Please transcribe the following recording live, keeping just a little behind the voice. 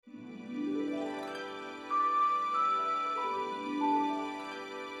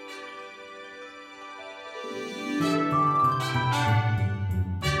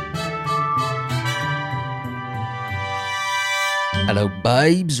Hello,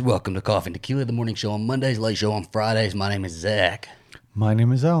 babes. Welcome to Coffee and Tequila, the morning show on Mondays, late show on Fridays. My name is Zach. My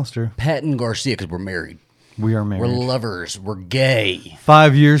name is Alistair. Patton Garcia, because we're married. We are married. We're lovers. We're gay.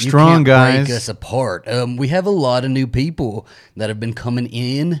 5 years strong, You can't guys. break us apart. We have a lot of new people that have been coming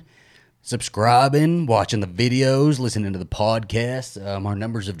in, subscribing, watching the videos, listening to the podcast. Our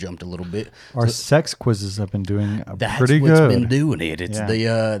numbers have jumped a little bit. Our sex quizzes have been doing That's pretty what's good. been doing it. It's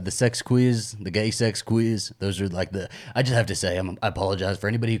Yeah. the sex quiz, the gay sex quiz. Those are like the. I just have to say, I apologize for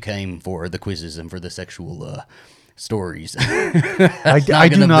anybody who came for the quizzes and for the sexual stories. I do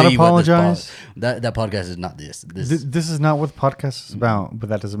gonna not be what this apologize. that podcast is not this. This is not what the podcast is about, but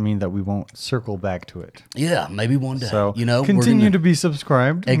that doesn't mean that we won't circle back to it. Yeah, maybe one day. So, we're continue gonna- to be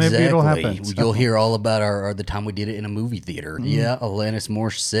subscribed. Exactly. Maybe it'll happen. You'll hear all about our the time we did it in a movie theater. Yeah, Alanis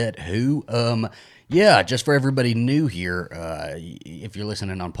Morissette. Who? Yeah, just for everybody new here, if you're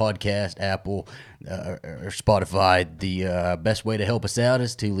listening on podcast, Apple, or Spotify, the best way to help us out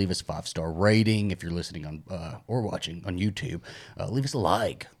is to leave us a 5-star rating. If you're listening on or watching on YouTube, leave us a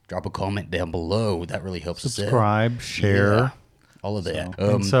like, drop a comment down below. That really helps us out. Subscribe, share. Yeah, all of that.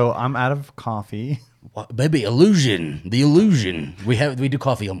 And so I'm out of coffee. Baby, illusion. The illusion. We do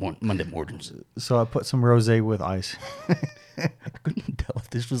coffee on Monday mornings. So I put some rosé with ice. I couldn't tell if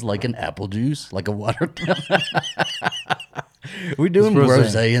this was like an apple juice, like a water. We're doing It's rosé.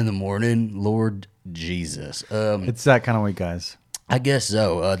 rosé in the morning, Lord Jesus. It's that kind of way, guys. I guess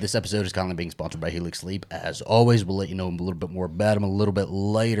so. This episode is kindly being sponsored by Helix Sleep. As always, we'll let you know a little bit more about them a little bit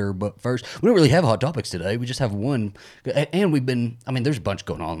later. But first, we don't really have hot topics today. We just have one. And we've been, there's a bunch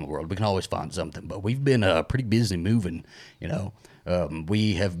going on in the world. We can always find something. But we've been pretty busy moving,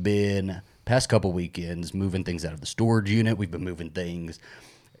 we have been, past couple weekends, moving things out of the storage unit. We've been moving things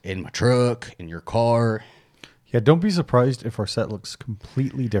in my truck, in your car. Yeah, don't be surprised if our set looks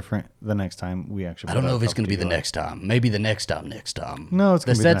completely different the next time we actually. I don't know if it's going to be the next time. Maybe the next time. No, it's The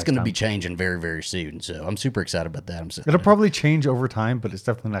gonna be the set's next going to time. be changing very, very soon. So I'm super excited about that. It'll probably change over time, but it's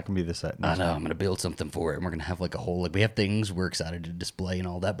definitely not going to be the set. I know. I'm going to build something for it. And we're going to have like a whole, we have things we're excited to display and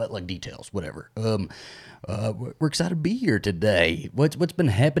all that, but like details, whatever. We're excited to be here today. What's been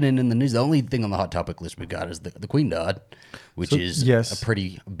happening in the news? The only thing on the hot topic list we got is the Queen died, which is yes. a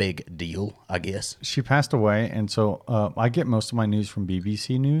pretty big deal, I guess. She passed away, and so I get most of my news from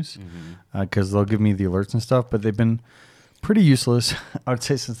BBC News because they'll give me the alerts and stuff, but they've been pretty useless, I would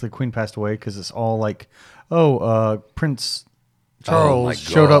say, since the Queen passed away, because it's all like, Prince Charles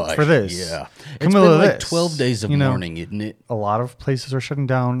showed up for this. Yeah. It's Camilla been like this. 12 days of mourning, isn't it? A lot of places are shutting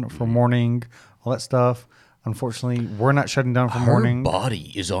down for mourning, all that stuff. Unfortunately, we're not shutting down for Her mourning.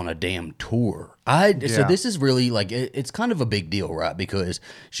 body is on a damn tour. So Yeah. this is really like it's kind of a big deal, right? Because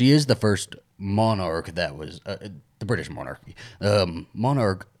she is the first monarch that was the British monarchy,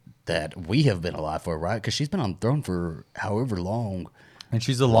 monarch that we have been alive for, right? Because she's been on the throne for however long. And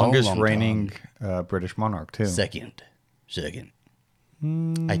she's the Long, longest long reigning British monarch, too. Second,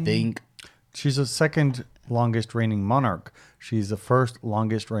 I think. She's the second longest reigning monarch. She's the first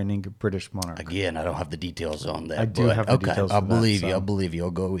longest reigning British monarch. Again, I don't have the details on that. I do but have the details I for that, believe you. so. I believe you.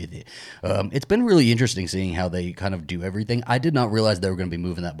 I'll go with it. It's been really interesting seeing how they kind of do everything. I did not realize they were going to be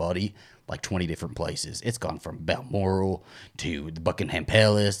moving that body like 20 different places. It's gone from Balmoral to the Buckingham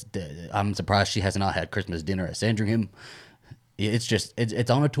Palace. I'm surprised she has not had Christmas dinner at Sandringham. It's just it's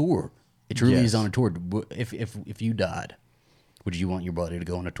on a tour. It truly is Yes. on a tour. If you died, would you want your body to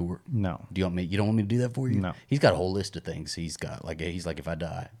go on a tour? No. Do you want me? You don't want me to do that for you? No. He's got a whole list of things. He's like if I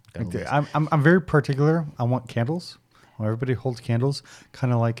die. Got a list. I'm very particular. I want candles. Well, everybody holds candles,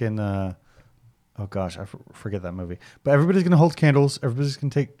 kind of like in oh gosh, I forget that movie. But everybody's gonna hold candles. Everybody's gonna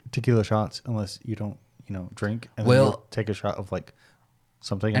take tequila shots unless you don't, drink. And then Well- you'll take a shot of like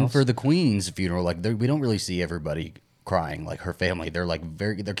something And else. for the Queen's funeral, like we don't really see everybody crying. Like her family, they're like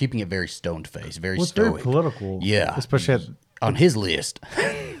they're keeping it very stoned face, very well, it's stoic. very political. Yeah, especially on his list.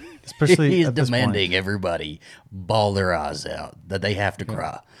 especially He's at this demanding point. everybody bawl their eyes out that they have to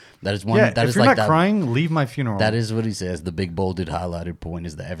cry. That is one. Yeah, that if is you're like not that. crying, leave my funeral. That is what he says. The big bolded highlighted point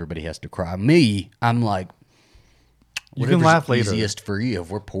is that everybody has to cry. Me, I'm like, You can whatever's laugh later. Easiest for you. If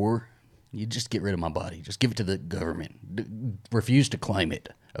we're poor, you just get rid of my body. Just give it to the government. Refuse to claim it.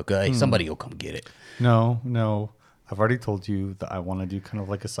 Okay, somebody will come get it. No. I've already told you that I want to do kind of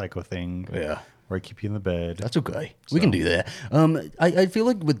like a psycho thing. Yeah. Where I keep you in the bed. That's okay. We can do that. I feel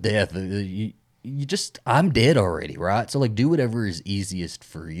like with death, you just, I'm dead already, right? So like do whatever is easiest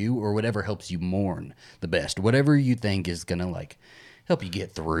for you or whatever helps you mourn the best. Whatever you think is going to like help you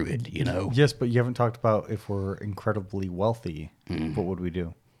get through it, you know? Yes, but you haven't talked about if we're incredibly wealthy, what would we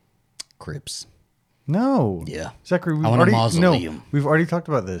do? Crips. No. Yeah. Zachary, I want a mausoleum. we've already talked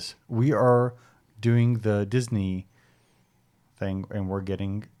about this. We are doing the Disney thing, and we're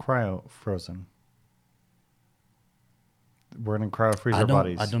getting cryo frozen. We're going to cryo freeze our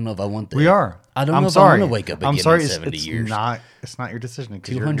bodies. I don't know if I want that. We are. I don't I'm know if sorry. I want to wake up again I'm sorry. in 70 years. It's not your decision.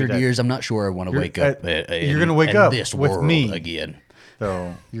 'Cause you're 200 gonna be dead. years, I'm not sure I want to wake up. You're going to wake up this with world me again.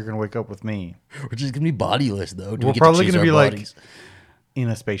 So you're going to wake up with me. We're just going to be bodiless, though. We're probably going to be like in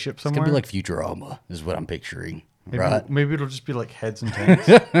a spaceship It's somewhere. going to be like Futurama, is what I'm picturing. maybe, Right? maybe it'll just be like heads and tanks.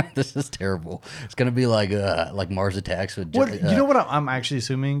 This is terrible. It's going to be like Mars Attacks with You know what I'm actually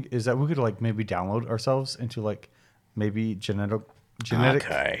assuming is that we could like maybe download ourselves into like maybe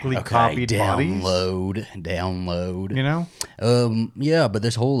genetically copied bodies. Download. You know? Yeah, but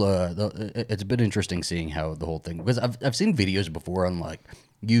this whole it's been interesting seeing how the whole thing, because I've seen videos before on like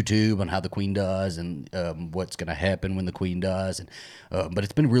YouTube on how the queen dies and what's going to happen when the queen dies, and but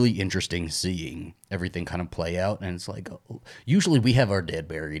it's been really interesting seeing everything kind of play out. And it's like usually we have our dead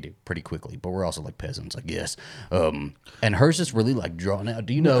buried pretty quickly, but we're also like peasants, I guess. And hers is really like drawn out.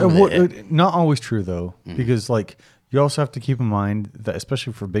 Do you know that? Not always true though, because like you also have to keep in mind that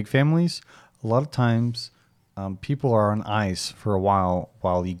especially for big families, a lot of times people are on ice for a while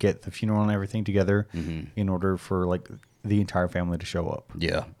you get the funeral and everything together in order for like the entire family to show up.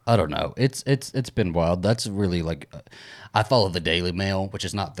 Yeah, I don't know. It's been wild. That's really like, I follow the Daily Mail, which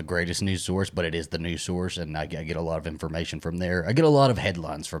is not the greatest news source, but it is the news source, and I get a lot of information from there. I get a lot of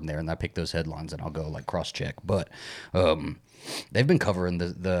headlines from there, and I pick those headlines and I'll go like cross check. But they've been covering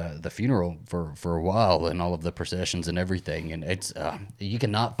the funeral for a while and all of the processions and everything, and it's you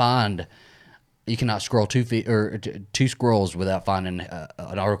cannot scroll 2 feet or 2 scrolls without finding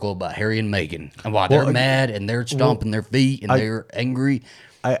an article about Harry and Meghan and why they're mad and they're stomping their feet and they're angry.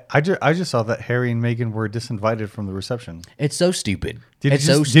 I just saw that Harry and Meghan were disinvited from the reception. It's so stupid. Did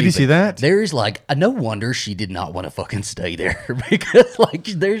you see that? There's like no wonder she did not want to fucking stay there, because like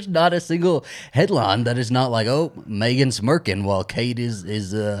there's not a single headline that is not like, oh, Meghan smirking while Kate is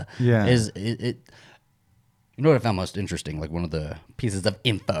it. You know what I found most interesting? Like one of the pieces of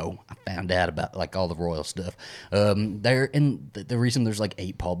info I found out about like all the royal stuff. There, and the reason there's like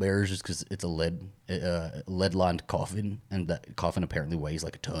 8 pallbearers is because it's a lead lined coffin, and that coffin apparently weighs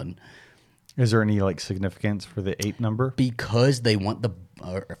like a ton. Is there any like significance for the 8 number? Because they want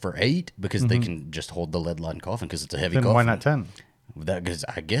for 8, because they can just hold the lead lined coffin because it's a heavy Then coffin. why not 10? Because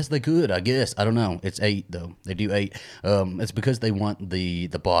I guess they could. I don't know. It's 8 though. They do 8. It's because they want the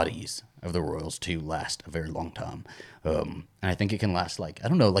bodies of the royals to last a very long time, and I think it can last like, I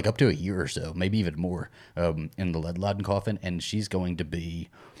don't know, like up to a year or so, maybe even more, in the lead-lined coffin. And she's going to be,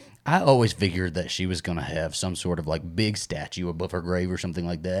 I always figured that she was going to have some sort of like big statue above her grave or something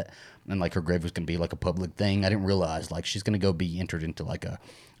like that, and like her grave was going to be like a public thing. I didn't realize like she's going to go be entered into like a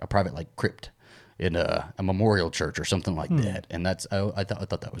private like crypt in a memorial church or something like that. And that's, I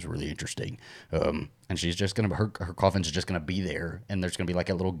thought that was really interesting. And she's just gonna, her coffin's just gonna be there, and there's gonna be like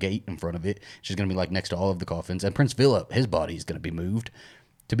a little gate in front of it. She's gonna be like next to all of the coffins, and Prince Philip, his body is gonna be moved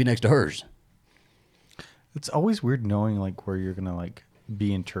to be next to hers. It's always weird knowing like where you're gonna like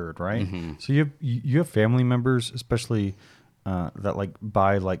be interred, right? So you have family members, especially that like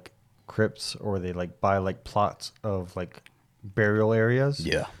buy like crypts, or they like buy like plots of like burial areas.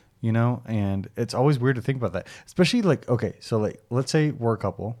 Yeah. You know, and it's always weird to think about that, especially like, okay, so like, let's say we're a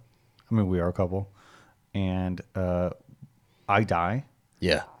couple. I mean, we are a couple, and I die.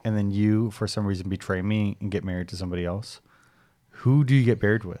 Yeah. And then you, for some reason, betray me and get married to somebody else. Who do you get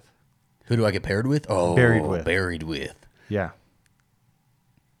buried with? Who do I get paired with? Oh, buried with. Yeah.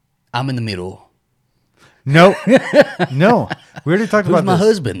 I'm in the middle. No, no. We already talked about Who's my this.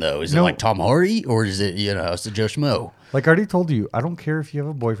 husband though? Is it like Tom Hardy, or is it, it's Joe Schmo? Like I already told you, I don't care if you have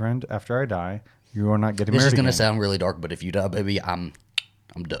a boyfriend after I die. You are not getting This married is gonna again. sound really dark, but if you die, baby, I'm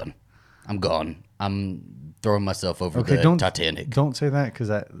done. I'm gone. I'm throwing myself over the Titanic. Don't say that, because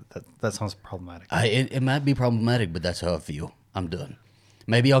that sounds problematic. It might be problematic, but that's how I feel. I'm done.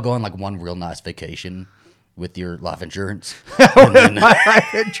 Maybe I'll go on like one real nice vacation with your life insurance. And then, My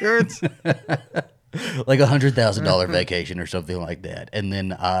life insurance. like $100,000 vacation or something like that, and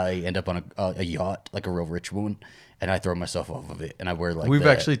then I end up on a yacht, like a real rich one, and I throw myself off of it, and I wear like We've the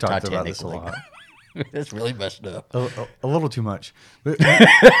actually talked about Titanic, this a lot. It's really messed up. A little too much. But,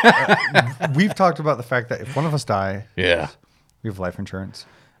 we've talked about the fact that if one of us die, Yeah. we have life insurance,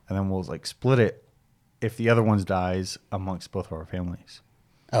 and then we'll like split it if the other one dies amongst both of our families.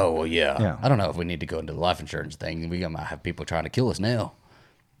 Oh well, yeah. Yeah. I don't know if we need to go into the life insurance thing. We might have people trying to kill us now.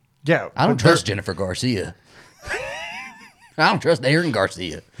 Yeah, I don't trust Jennifer Garcia. I don't trust Aaron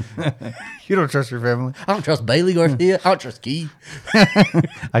Garcia. You don't trust your family. I don't trust Bailey Garcia. I don't trust Key.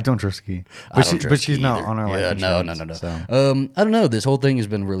 I don't trust Key, I don't trust but she's Key not either. on our life Yeah, insurance. no. So. I don't know. This whole thing has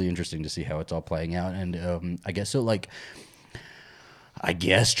been really interesting to see how it's all playing out, and I guess so. Like, I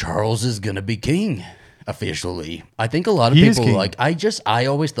guess Charles is gonna be king officially. I think a lot of He is people king. I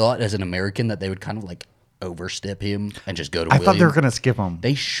always thought as an American that they would kind of like overstep him and just go to I William. thought they were going to skip him.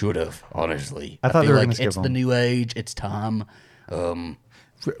 They should have, honestly. I thought feel they were like gonna skip it's the him. new age. It's time.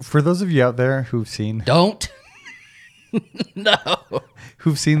 For those of you out there who've seen Don't. No.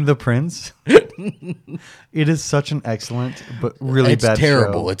 who've seen The Prince, it is such an excellent but really It's bad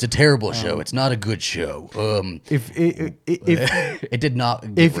terrible. show. It's a terrible show. It's not a good show. If It did not.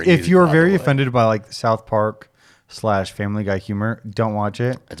 Get if renewed, you're by the very way. offended by like South Park / Family Guy humor, don't watch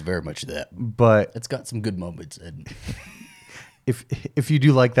it. It's very much that. But It's got some good moments. And if you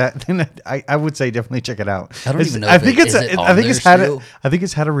do like that, then I would say definitely check it out. I don't It's- even know I if think it- it's is it I on think it's there had still? I think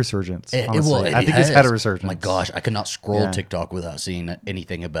it's had a resurgence. Honestly. I think it's had a resurgence. My gosh, I could not scroll Yeah. TikTok without seeing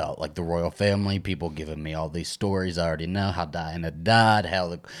anything about like the royal family. People giving me all these stories. I already know how Diana died.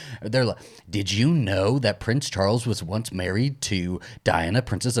 They're like, did you know that Prince Charles was once married to Diana,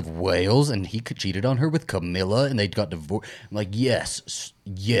 Princess of Wales, and he cheated on her with Camilla, and they got divorced? I'm like, yes,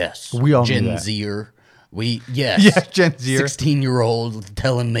 We all knew Gen that. Zer. Yes. Yeah, Gen Zer. 16-year-old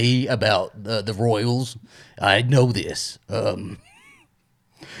telling me about the royals. I know this.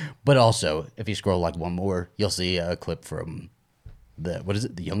 But also, if you scroll like one more, you'll see a clip from what is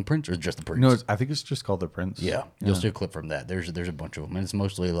it? The Young Prince or just the Prince? No, I think it's just called The Prince. Yeah, you'll see a clip from that. There's a bunch of them, and it's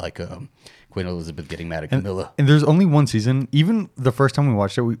mostly like Queen Elizabeth getting mad at Camilla. And there's only one season. Even the first time we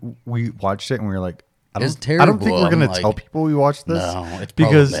watched it, we watched it and we were like, I It's don't think terrible. we're gonna I'm like, tell people we watched this. No, it's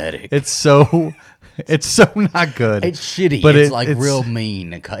because problematic. it's so not good. It's shitty. But It's real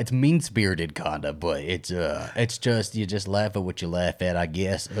mean. It's mean spirited kind of, but it's just you just laugh at what you laugh at, I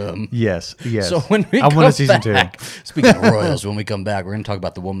guess. Yes. So when we I come want a season back, speaking of royals, when we come back, we're going to talk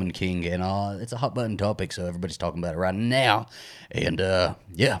about the Woman King, and it's a hot button topic, so everybody's talking about it right now. And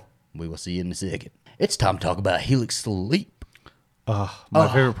yeah, we will see you in a second. It's time to talk about Helix Sleep. My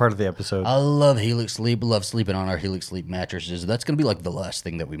favorite part of the episode. I love Helix Sleep. Love sleeping on our Helix Sleep mattresses. That's going to be like the last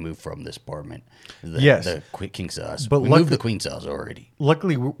thing that we move from this apartment. Yes. the king size. But we luckily- moved the queen size already.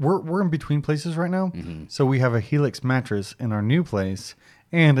 Luckily, we're in between places right now, Mm-hmm. so we have a Helix mattress in our new place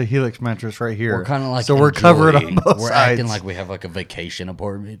and a Helix mattress right here. We're kind of like so we're covered on enjoying- both We're sides. acting like we have like a vacation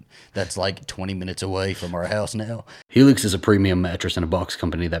apartment that's like 20 minutes away from our house now. Helix is a premium mattress and a box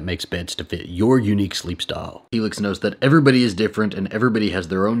company that makes beds to fit your unique sleep style. Helix knows that everybody is different and everybody has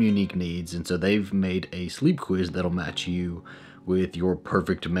their own unique needs, and so they've made a sleep quiz that'll match you with your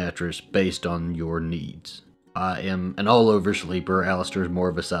perfect mattress based on your needs. I am an all-over sleeper. Alistair's more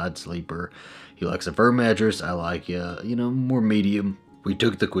of a side sleeper. He likes a firm mattress. I like, more medium. We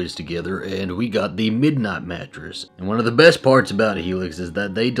took the quiz together and we got the Midnight Mattress. And one of the best parts about Helix is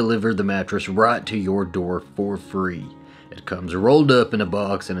that they deliver the mattress right to your door for free. It comes rolled up in a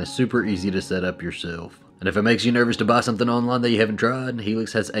box and is super easy to set up yourself. And if it makes you nervous to buy something online that you haven't tried,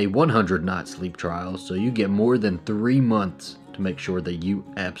 Helix has a 100-night sleep trial, so you get more than 3 months to make sure that you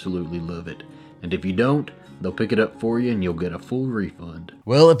absolutely love it. And if you don't, they'll pick it up for you and you'll get a full refund.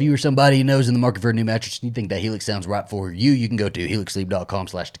 Well, if you or somebody who knows in the market for a new mattress and you think that Helix sounds right for you, you can go to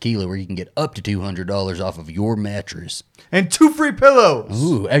helixsleep.com/tequila where you can get up to $200 off of your mattress. and 2 free pillows.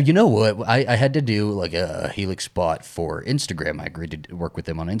 Ooh, you know what? I had to do like a Helix spot for Instagram. I agreed to work with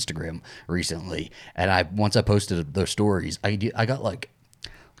them on Instagram recently. And once I posted those stories, I got like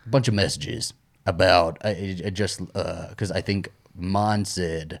a bunch of messages about because I think mine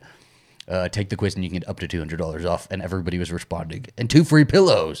said, take the quiz and you can get up to $200 off, and everybody was responding. And 2 free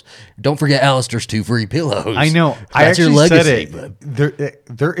pillows. Don't forget Alistair's 2 free pillows. I know. I That's your actually legacy. said But it.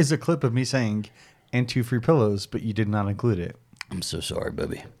 There is a clip of me saying, and 2 free pillows, but you did not include it. I'm so sorry,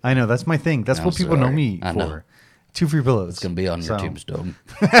 baby. I know. That's my thing. That's I'm what people know sorry. me I for. know. 2 free pillows. It's going to be on your So, tombstone.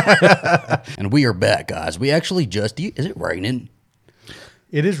 And we are back, guys. We actually is it raining?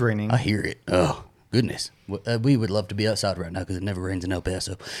 It is raining. I hear it. Oh, goodness. We would love to be outside right now because it never rains in El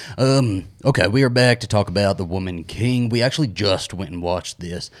Paso. Okay, we are back to talk about The Woman King. We actually just went and watched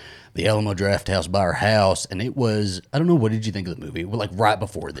this, the Alamo Drafthouse by our house, and it was, I don't know, what did you think of the movie? Well, like right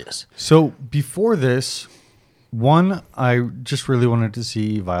before this. So before this, one, I just really wanted to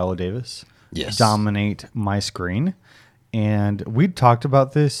see Viola Davis Yes. dominate my screen. And we talked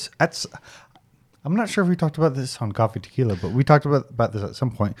about this I'm not sure if we talked about this on Coffee Tequila, but we talked about this at some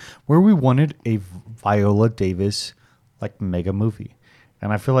point where we wanted a Viola Davis like mega movie.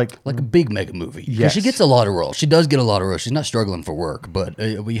 And I feel like Like a big mega movie. 'Cause Yes. she gets a lot of roles. She does get a lot of roles. She's not struggling for work, but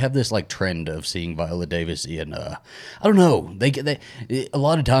we have this like trend of seeing Viola Davis in, I don't know. A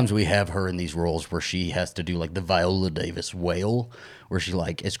lot of times we have her in these roles where she has to do like the Viola Davis wail, where she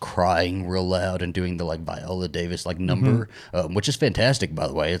like is crying real loud and doing the like Viola Davis like number, which is fantastic, by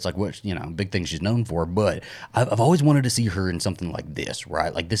the way. It's like what big thing she's known for. But I've always wanted to see her in something like this,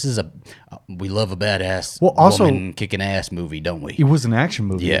 right? Like this is we love a badass woman kicking ass movie, don't we? It was an action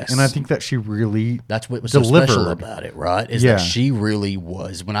movie, Yes. and I think that she really That's what was delivered. so special about it, right? Is that she really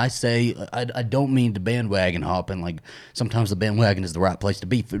was. When I say, I don't mean to bandwagon hop, and like sometimes the bandwagon is the right place to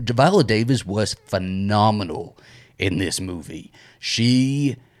be. Viola Davis was phenomenal in this movie.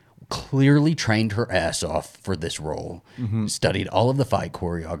 She clearly trained her ass off for this role. Studied all of the fight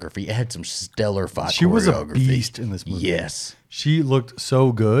choreography. It had some stellar fight choreography. She was a beast in this movie. Yes. She looked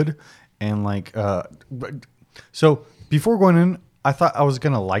so good, and like so before going in, I thought I was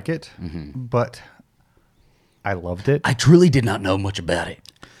gonna like it, but I loved it. I truly did not know much about it.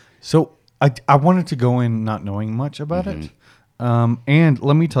 So I wanted to go in not knowing much about it, and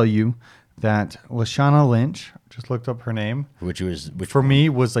let me tell you that Lashana Lynch, just looked up her name, Which for me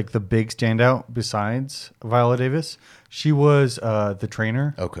was like the big standout besides Viola Davis. She was the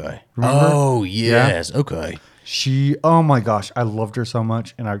trainer. Okay. Remember? Oh, yes. Okay. Oh my gosh, I loved her so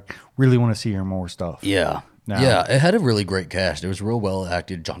much, and I really want to see her more stuff. Yeah. No. Yeah, it had a really great cast. It was real well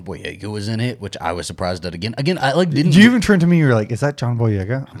acted. John Boyega was in it, which I was surprised at again. Again, I like didn't. Do you even turn to me? You're like, is that John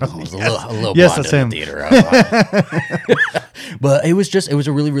Boyega? I was a little Yes, blind that's in him. the theater. I was like- but it was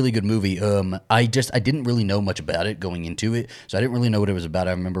a really, really good movie. I didn't really know much about it going into it, so I didn't really know what it was about.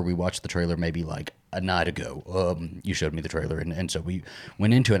 I remember we watched the trailer maybe like a night ago. You showed me the trailer, and so we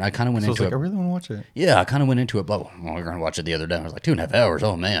went into it. And I kind of went So I was into like, it. I really want to watch it. Yeah, I kind of went into it. Well, we're going to watch it the other day. I was like, 2.5 hours.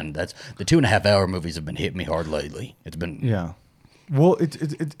 Oh man, that's the 2.5 hour movies have been hitting me hard lately. It's been Yeah. Well, it's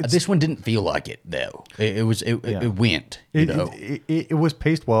This one didn't feel like it though. It went. It was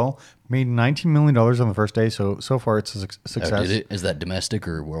paced well. Made $19 million on the first day, so far it's a success. Oh, did it? Is that domestic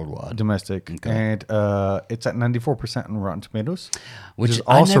or worldwide? Domestic, and it's at 94% on Rotten Tomatoes, Which is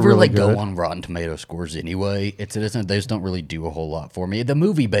I also never really like good. go on Rotten Tomato scores anyway. It isn't. They just don't really do a whole lot for me. The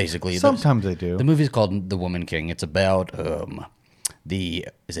movie basically. Sometimes they do. The movie's called The Woman King. It's about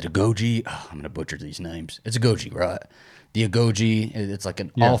is it Agoji? Oh, I'm gonna butcher these names. It's Agoji, right? The Agoji. It's like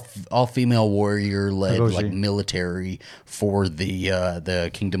an all female warrior led Agoji. like military for the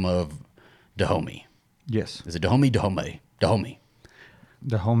kingdom of Dahomey. Yes, Is it Dahomey? Dahomey.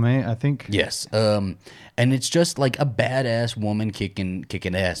 the home, I think. Yes. And it's just like a badass woman kicking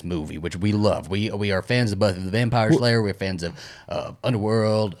ass movie, which we love. We are fans of both of the Vampire Slayer. We're fans of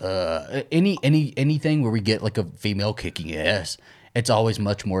Underworld. Anything where we get like a female kicking ass. It's always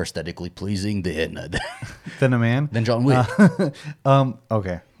much more aesthetically pleasing than Then a man. than John Wick.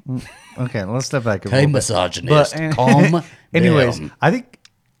 Okay. Okay, let's step back a Hey, little bit. misogynist. But, Calm anyways, down. I think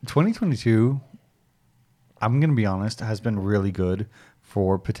 2022, I'm going to be honest, has been really good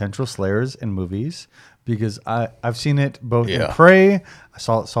for potential slayers in movies because I've seen it both in Yeah. Prey, I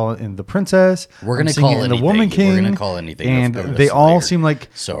saw it in The Princess, We're I'm gonna seeing call it in The anything- Woman we're King, gonna call anything and a they all slayer. seem like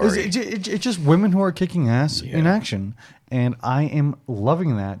Sorry. it's just women who are kicking ass in action, and I am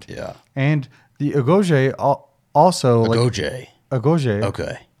loving that. Yeah. And the Agoge also like Agoje. Agoge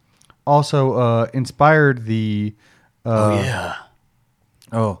Okay. also inspired the Yeah.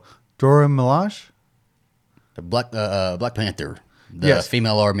 Dora Milaje. The Black Panther. The Yes.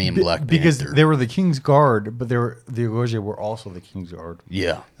 female army in Black Panther. Because they were the King's Guard, but the Agoge were also the King's Guard.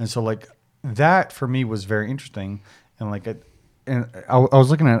 Yeah. And so like that for me was very interesting. And like I was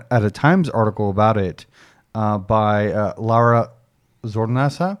looking at a Times article about it by Laura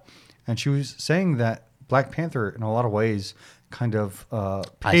Zornasa, and she was saying that Black Panther in a lot of ways kind of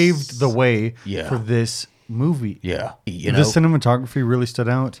paved the way Yeah. for this movie. Yeah. You The know, cinematography really stood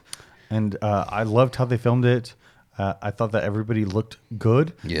out, and I loved how they filmed it. I thought that everybody looked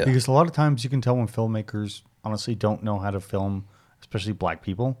good. Yeah. Because a lot of times you can tell when filmmakers honestly don't know how to film, especially black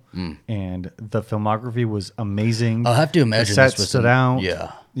people. And the filmography was amazing. I'll have to imagine the sets this was stood out.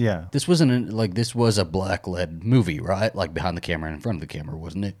 Yeah. Yeah. This wasn't this was a black led movie, right? Like behind the camera and in front of the camera,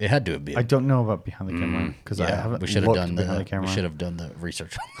 wasn't it? It had to have been. I don't know about behind the camera because I haven't we should have looked done behind the camera. We should have done the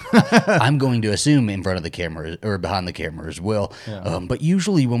research. I'm going to assume in front of the camera or behind the camera as well. But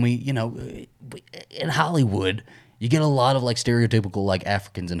usually when we, in Hollywood, you get a lot of like stereotypical like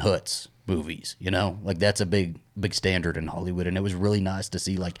Africans in huts movies. Like that's a big standard in Hollywood, and it was really nice to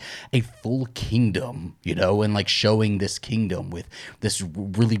see like a full kingdom, and like showing this kingdom with this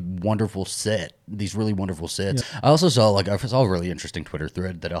really wonderful set, these really wonderful sets. I also saw I saw a really interesting Twitter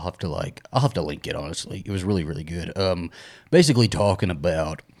thread that I'll have to link it. Honestly, it was really really good. Basically talking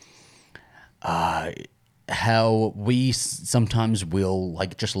about how we sometimes will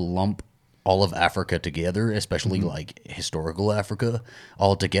like just lump all of Africa together, especially like historical Africa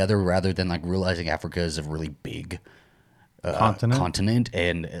all together, rather than like realizing Africa is a really big Continent?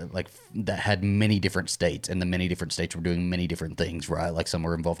 and like that had many different states, and the many different states were doing many different things, right? Like some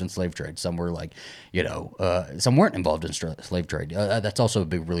were involved in slave trade, some were like, some weren't involved in slave trade. That's also a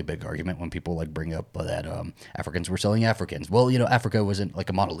really big argument when people like bring up that Africans were selling Africans. Well, Africa wasn't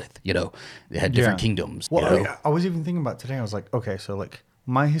like a monolith. It had different kingdoms. Well, I was even thinking about today. I was like, okay, so like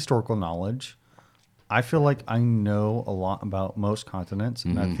my historical knowledge, I feel like I know a lot about most continents,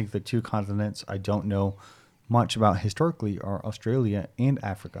 and I think the two continents I don't know much about historically are Australia and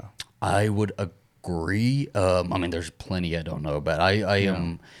Africa. I would agree. I mean, there's plenty I don't know about. I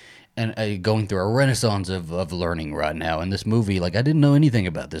am going through a renaissance of learning right now. And this movie, like, I didn't know anything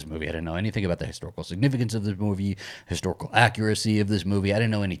about this movie. I didn't know anything about the historical significance of this movie, historical accuracy of this movie. I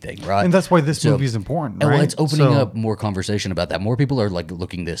didn't know anything, right? And that's why this movie is important, right? Well, it's opening up more conversation about that. More people are, like,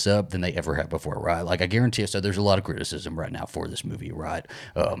 looking this up than they ever have before, right? Like, I guarantee you, so there's a lot of criticism right now for this movie, right?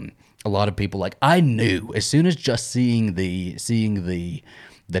 A lot of people, like, I knew as soon as just seeing the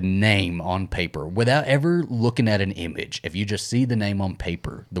name on paper without ever looking at an image. If you just see the name on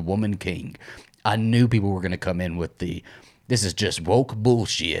paper, the Woman King, I knew people were going to come in with this is just woke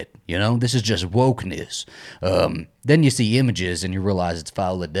bullshit, this is just wokeness. Then you see images and you realize it's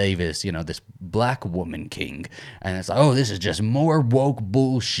Viola Davis, this black woman king. And it's like, oh, this is just more woke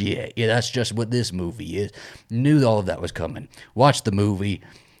bullshit. Yeah, that's just what this movie is. Knew all of that was coming. Watched the movie.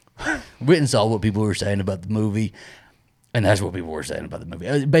 Went and saw what people were saying about the movie. And that's what people were saying about the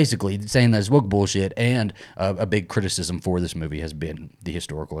movie. Basically, saying that it's woke bullshit, and a big criticism for this movie has been the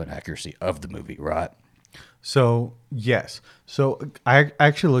historical inaccuracy of the movie, right? So, yes. So, I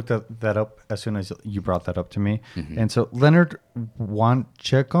actually looked that up as soon as you brought that up to me. And so, Leonard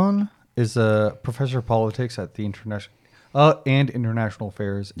Wanchekon is a professor of politics at the international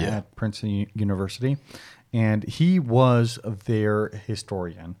affairs at Princeton University. And he was their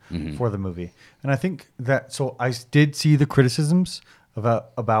historian for the movie. And I think that, so I did see the criticisms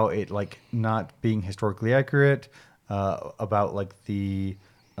about it, like, not being historically accurate, about, like, the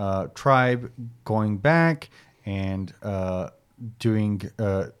tribe going back and doing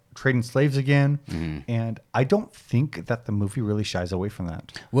trading slaves again. And I don't think that the movie really shies away from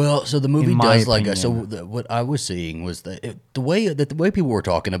that. Well, so the movie does what I was seeing was that the way people were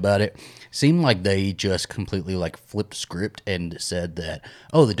talking about it seemed like they just completely like flipped script and said that,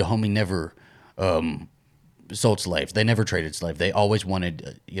 oh, the Dahomey never sold slaves. They never traded slaves. They always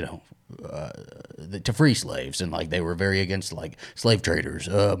wanted, to free slaves, and like they were very against like slave traders.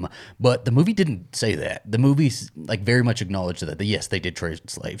 But the movie didn't say that. The movie like very much acknowledged that yes, they did trade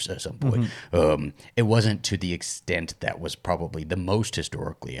slaves at some point. It wasn't to the extent that was probably the most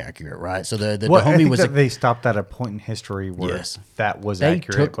historically accurate, right? So the Dahomey was they stopped at a point in history where that was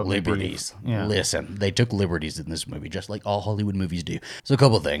accurate. They took liberties. Listen, they took liberties in this movie, just like all Hollywood movies do. So a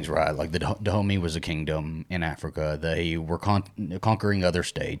couple of things, right? Like the Dahomey was a kingdom in Africa. They were conquering other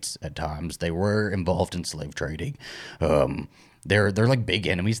states at times. They were involved in slave trading. They're like big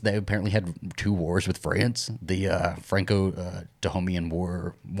enemies. They apparently had 2 wars with France. The Franco-Dahomean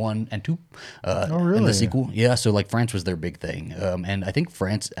War 1 and 2. Really? In the sequel. Yeah, so like France was their big thing. And I think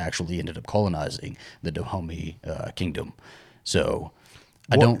France actually ended up colonizing the Dahomey kingdom. So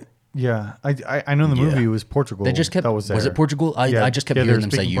I don't... Yeah, I know the movie was Portugal. They just kept. Was it Portugal? I just kept hearing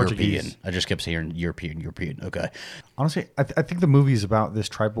them say European. Portuguese. I just kept hearing European. Okay. Honestly, I think the movie is about this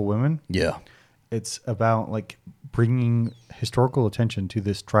tribal women. Yeah. It's about like bringing historical attention to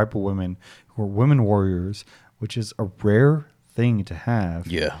this tribal women who are women warriors, which is a rare thing to have.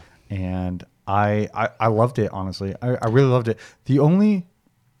 Yeah. And I loved it, honestly. I really loved it. The only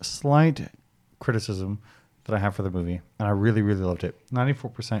slight criticism that I have for the movie, and I really, really loved it.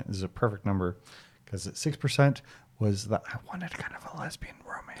 94% is a perfect number, because 6% was that I wanted kind of a lesbian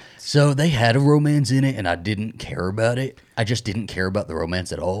romance. So they had a romance in it, and I didn't care about it. I just didn't care about the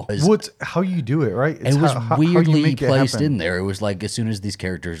romance at all. What's how you do it, right? It was weirdly placed in there. It was like as soon as these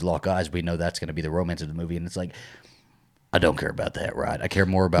characters lock eyes, we know that's going to be the romance of the movie, and it's like, I don't care about that, right? I care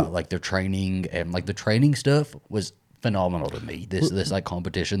more about like their training, and like the training stuff was phenomenal to me. This like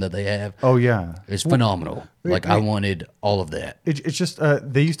competition that they have. Oh yeah, it's phenomenal. Like I wanted all of that. It's just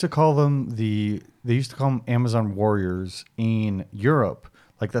they used to call them Amazon warriors in Europe.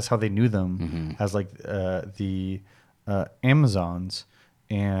 Like that's how they knew them, as like the Amazons,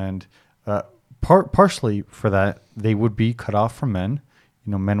 and partially for that they would be cut off from men.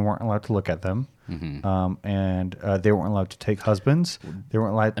 Men weren't allowed to look at them. And they weren't allowed to take husbands. They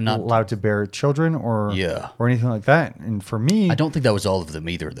weren't allowed to bear children or anything like that. And for me, I don't think that was all of them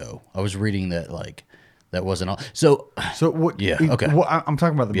either, though. I was reading that like that wasn't all. So what? Yeah, okay. I'm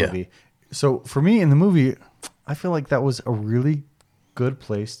talking about the movie. So for me in the movie, I feel like that was a really good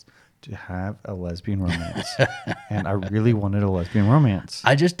place to have a lesbian romance, and I really wanted a lesbian romance.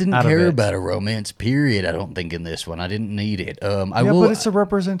 I just didn't out of care it. about a romance, period. I don't think in this one. I didn't need it. I Yeah, will. but it's a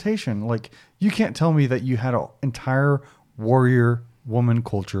representation. Like, you can't tell me that you had an entire warrior woman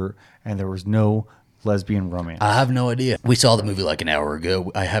culture and there was no lesbian romance. I have no idea. We saw the movie like an hour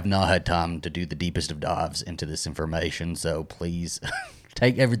ago. I have not had time to do the deepest of dives into this information, so please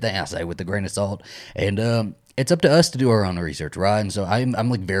take everything I say with a grain of salt. And it's up to us to do our own research, right? And so I'm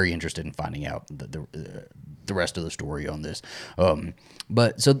like very interested in finding out the rest of the story on this.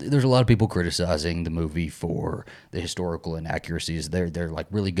 But so there's a lot of people criticizing the movie for the historical inaccuracies. They're like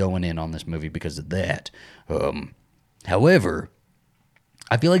really going in on this movie because of that. However,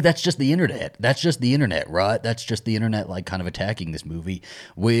 I feel like that's just the internet. That's just the internet, right? That's just the internet, like, kind of attacking this movie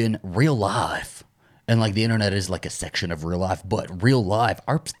when real life, and like the internet is like a section of real life, but real life,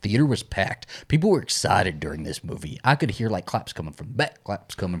 our theater was packed. People were excited during this movie. I could hear like claps coming from the back,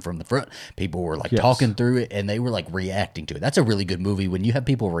 claps coming from the front. People were like talking through it, and they were like reacting to it. That's a really good movie when you have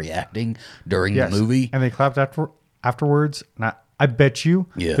people reacting during the movie. And they clapped afterwards. I bet you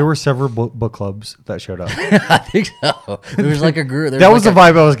there were several book clubs that showed up. I think so. There was like a group. That was the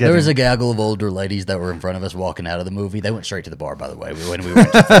vibe I was getting. There was a gaggle of older ladies that were in front of us walking out of the movie. They went straight to the bar, by the way, when we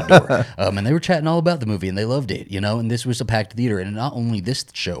went to the front door. And they were chatting all about the movie, and they loved it, you know. And this was a packed theater. And not only this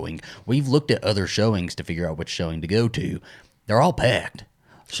showing, we've looked at other showings to figure out which showing to go to. They're all packed.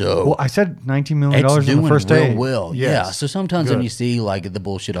 So, well, I said $19 million it's in doing the first real day. well. Yes. Yeah. So sometimes when Good. you see like the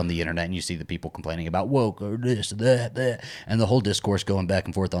bullshit on the internet and you see the people complaining about woke or this, that, and the whole discourse going back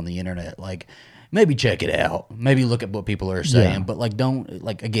and forth on the internet, like maybe check it out. Maybe look at what people are saying, but like don't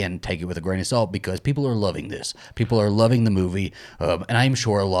like again take it with a grain of salt because people are loving this. People are loving the movie, and I'm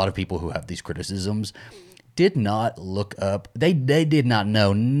sure a lot of people who have these criticisms did not look up. They did not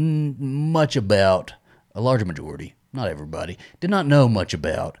know much about a larger majority. Not everybody, did not know much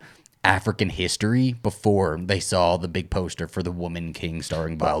about African history before they saw the big poster for The Woman King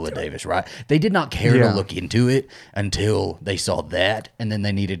starring Viola Davis, right? They did not care to look into it until they saw that, and then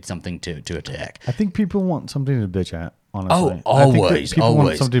they needed something to attack. I think people want something to bitch at, honestly. Oh, I think that always, people want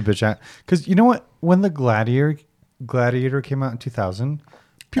always. something to bitch at. Because you know what? When the Gladiator came out in 2000,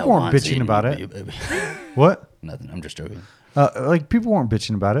 people weren't bitching about it. What? Nothing, I'm just joking. Like, people weren't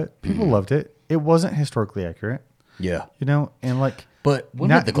bitching about it. People loved it. It wasn't historically accurate. Yeah. You know, and like... But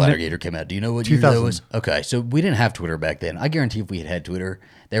when did The Gladiator came out? Do you know what year 2000. that was? Okay, so we didn't have Twitter back then. I guarantee if we had Twitter,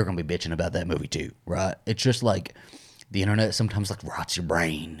 they were going to be bitching about that movie too, right? It's just like the internet sometimes like rots your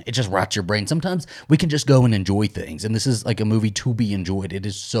brain. It just rots your brain. Sometimes we can just go and enjoy things, and this is like a movie to be enjoyed. It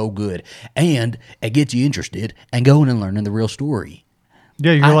is so good, and it gets you interested and going and learning the real story.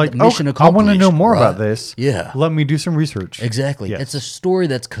 Yeah, you're like, mission I want to know accomplished, more right? about this. Yeah. Let me do some research. Exactly. Yes. It's a story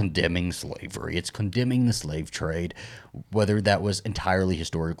that's condemning slavery. It's condemning the slave trade, whether that was entirely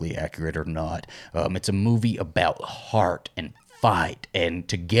historically accurate or not. It's a movie about heart and fight and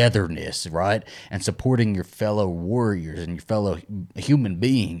togetherness, right? And supporting your fellow warriors and your fellow human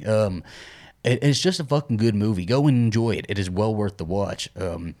being. It's just a fucking good movie. Go and enjoy it. It is well worth the watch.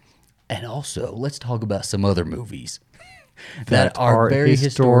 And also, let's talk about some other movies that are very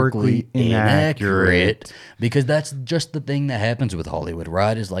historically inaccurate, because that's just the thing that happens with Hollywood,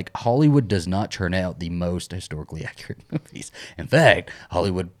 right? Is like Hollywood does not churn out the most historically accurate movies. In fact,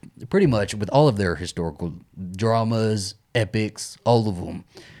 Hollywood pretty much with all of their historical dramas, epics, all of them,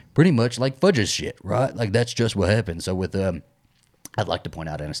 pretty much like fudges shit, right? Like that's just what happens. So with I'd like to point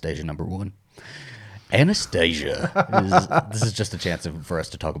out Anastasia #1. Anastasia this is just a chance for us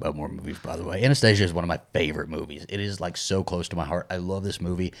to talk about more movies, by the way. Anastasia is one of my favorite movies. It is like so close to my heart. I love this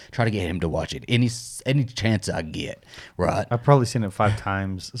movie. Try to get him to watch it any chance I get, right? I've probably seen it 5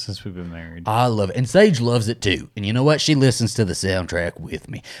 times since we've been married. I love it. And Sage loves it too. And you know what? She listens to the soundtrack with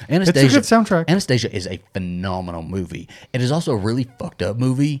me. Anastasia, it's a good soundtrack. Anastasia is a phenomenal movie. It is also a really fucked up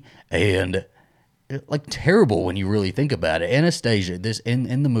movie and like terrible when you really think about it. Anastasia, this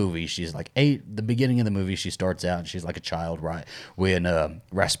in the movie, she's like 8. The beginning of the movie, she starts out and she's like a child, right? When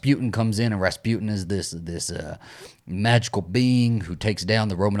Rasputin comes in, and Rasputin is this magical being who takes down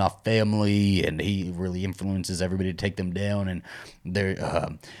the Romanov family, and he really influences everybody to take them down. And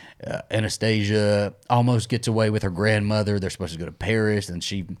they're Anastasia almost gets away with her grandmother. They're supposed to go to Paris, and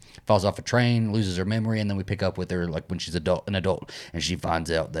she falls off a train, loses her memory, and then we pick up with her like when she's an adult, and she finds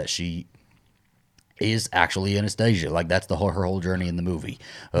out that she is actually Anastasia. Like that's her whole journey in the movie.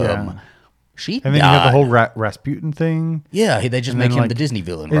 She And then you have the whole Rasputin thing. Yeah, they just And make then, him like- the Disney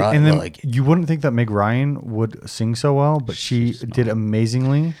villain, right? And then Like, you wouldn't think that Meg Ryan would sing so well, but she did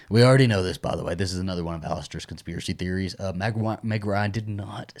amazingly. we already know this, by the way. This is another one of Alistair's conspiracy theories. Meg Ryan did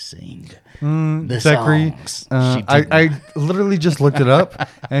not sing the Zachary, songs. She I literally just looked it up,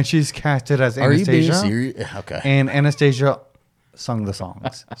 and she's casted as Are you being Anastasia. serious? Okay. And Anastasia sung the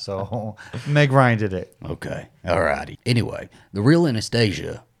songs. So Meg Ryan did it. Okay. Alrighty. Anyway, the real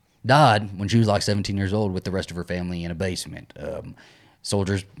Anastasia died when she was like 17 years old with the rest of her family in a basement.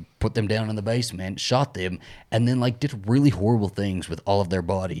 Soldiers put them down in the basement, shot them, and then like did really horrible things with all of their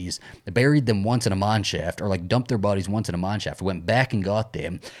bodies. They buried them once in a mine shaft, or like dumped their bodies once in a mine shaft. Went back and got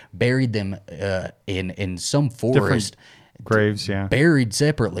them, buried them in some forest. Graves, yeah. Buried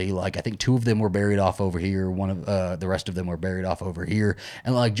separately. Like I think 2 of them were buried off over here. One of the rest of them were buried off over here,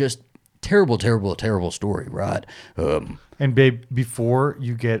 and like just terrible, terrible, terrible story, right? And babe, before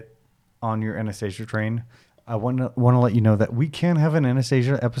you get on your Anastasia train, I want to let you know that we can have an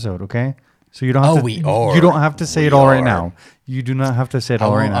Anastasia episode, okay? So you don't have to. we are. You don't have to say We it all right are. now. You do not have to say it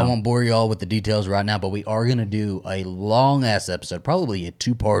all right I now. won't bore you all with the details right now, but we are going to do a long ass episode, probably a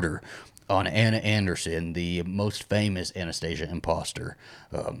 2-parter on Anna Anderson, the most famous Anastasia imposter.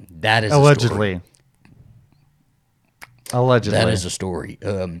 That is Allegedly. Allegedly. That is a story.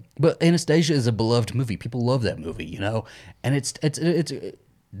 But Anastasia is a beloved movie. People love that movie, you know, and it's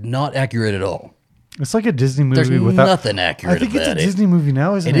not accurate at all. It's like a Disney movie There's without nothing accurate I think it's a about it. Disney movie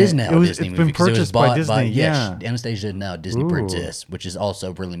now, isn't it? It is now a Disney It's movie been because it was purchased bought by Disney. Yeah. Anastasia is now a Disney Ooh. princess, which is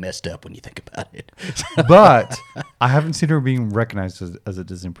also really messed up when you think about it. But I haven't seen her being recognized as a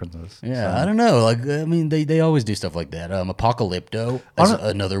Disney princess. Yeah, I don't know. Like, I mean, they always do stuff like that. Apocalypto is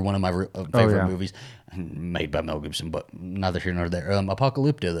another one of my favorite yeah. movies, made by Mel Gibson, but neither here nor there.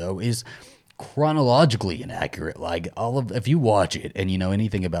 Apocalypto though is chronologically inaccurate. Like if you watch it and you know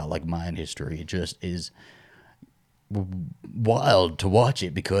anything about like Mayan history, it just is wild to watch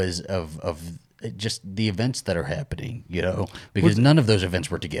it because of just the events that are happening. You know, because none of those events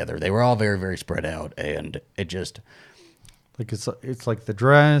were together. They were all very very spread out, and it just. Like it's like the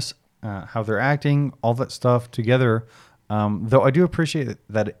dress, how they're acting, all that stuff together. Though I do appreciate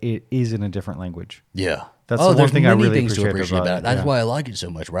that it is in a different language. Yeah. That's the one there's thing I many really things to appreciate appreciate about it. That's yeah. why I like it so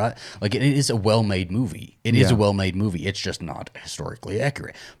much, right? Like it is a well-made movie. It is Yeah. a well-made movie. It's just not historically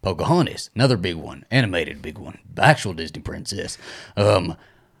accurate. Pocahontas, another big one, animated big one, actual Disney princess.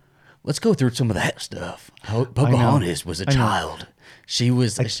 Let's go through some of that stuff. Pocahontas was a child. She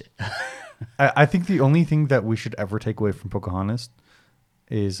was. I think the only thing that we should ever take away from Pocahontas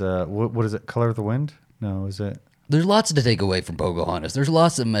is what is it? Color of the Wind? No, is it? There's lots to take away from Pocahontas. There's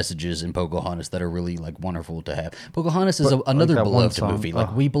lots of messages in Pocahontas that are really like wonderful to have. Pocahontas is another that one beloved song, movie.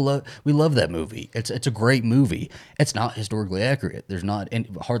 Like we love that movie. It's a great movie. It's not historically accurate. There's not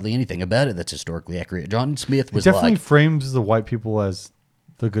hardly anything about it that's historically accurate. John Smith was Definitely like, frames the white people as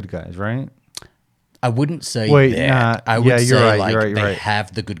the good guys, right? I wouldn't say Wait, that. nah, I would yeah, say you're right, like you're right, they you're right.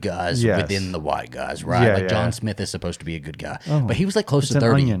 have the good guys Yes. within the white guys, right? Yeah, like John yeah. Smith is supposed to be a good guy, Oh, but he was like close it's to an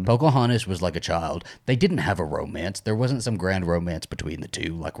 30. onion. Pocahontas was like a child. They didn't have a romance. There wasn't some grand romance between the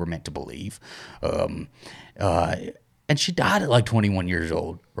two, like we're meant to believe. And she died at like 21 years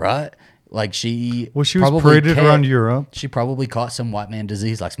old, right? Like she Well, she was probably paraded around Europe. She probably caught some white man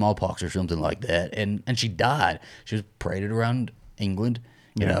disease like smallpox or something like that, and she died. She was paraded around England.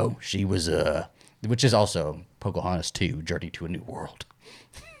 You know, she was which is also Pocahontas 2, Journey to a New World.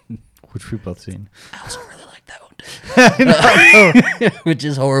 Which we've both seen. I also really like that one, which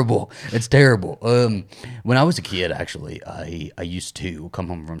is horrible. It's terrible. When I was a kid, actually, I used to come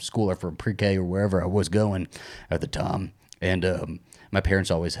home from school or from pre-K or wherever I was going at the time, and my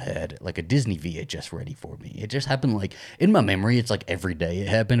parents always had like a Disney VHS ready for me. It just happened like in my memory, it's like every day it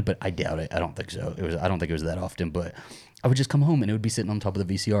happened, but I doubt it. I don't think so. I don't think it was that often, but I would just come home and it would be sitting on top of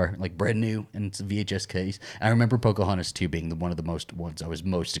the VCR, like brand new, and it's a VHS case. And I remember Pocahontas 2 being one of the ones I was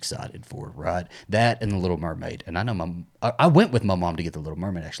most excited for, right? That and The Little Mermaid. And I know I went with my mom to get The Little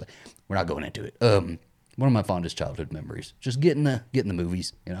Mermaid, actually. We're not going into it. One of my fondest childhood memories. Just getting the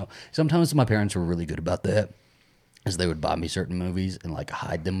movies, you know. Sometimes my parents were really good about that, as they would buy me certain movies and like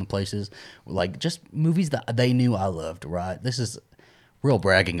hide them in places. Like just movies that they knew I loved, right? This is real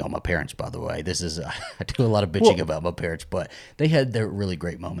bragging on my parents, by the way. This is I do a lot of bitching about my parents, but they had their really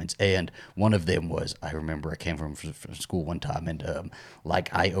great moments. And one of them was, I remember I came from school one time, and like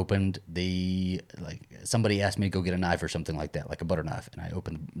I opened somebody asked me to go get a knife or something like that, like a butter knife, and I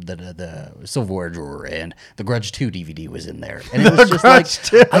opened the silverware drawer, and the Grudge 2 DVD was in there, and it was just like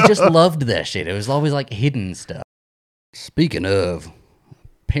I just loved that shit. It was always like hidden stuff. Speaking of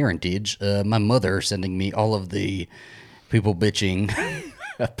parentage, my mother sending me all of the people bitching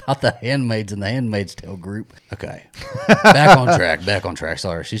about the Handmaids and the Handmaid's Tale group. Okay, back on track. Back on track.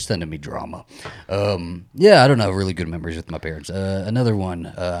 Sorry, she's sending me drama. Yeah, I don't know. Really good memories with my parents. Another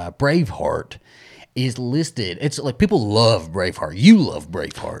one, Braveheart, is listed. It's like people love Braveheart. You love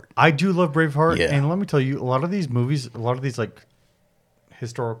Braveheart. I do love Braveheart, Yeah. and let me tell you, a lot of these movies, a lot of these like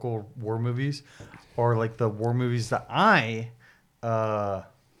historical war movies, are like the war movies that I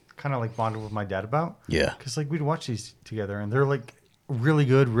kind of like bonded with my dad about. Yeah. Because like we'd watch these together, and they're like really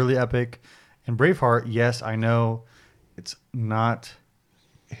good, really epic. And Braveheart, yes, I know it's not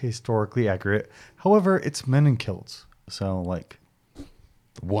historically accurate. However, it's men in kilts, so like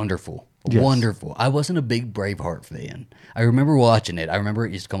Wonderful. Yes. Wonderful. I wasn't a big Braveheart fan. I remember watching it. I remember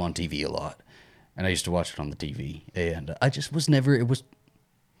it used to come on TV a lot. And I used to watch it on the TV. And I just was never, it was,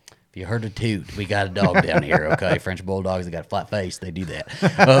 if you heard a toot, we got a dog down here, okay? French bulldogs, they got a flat face, they do that.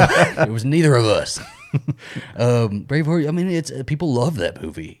 It was neither of us. Braveheart, I mean, it's people love that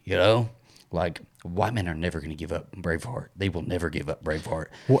movie, you know? Like, white men are never going to give up Braveheart. They will never give up Braveheart.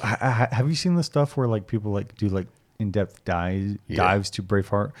 Well, have you seen the stuff where like people like do like in-depth dives to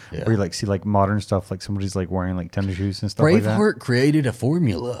Braveheart, Yeah. where you like see like modern stuff, like somebody's like wearing like tennis shoes and stuff like that? Braveheart created a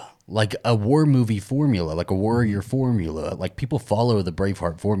formula, like a war movie formula, like a warrior formula. Like people follow the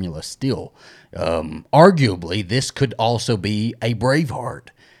Braveheart formula still. Arguably, this could also be a Braveheart.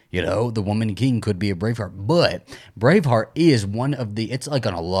 You know, the Woman King could be a Braveheart, but Braveheart is one of the, it's like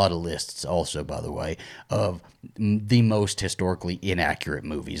on a lot of lists also, by the way, of the most historically inaccurate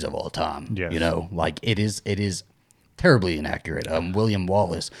movies of all time. Yes. You know, like it is terribly inaccurate. William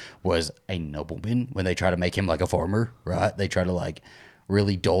Wallace was a nobleman when they try to make him like a farmer, right? They try to like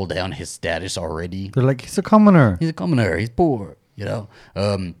really dole down his status already. They're like, he's a commoner. He's a commoner, he's poor, you know?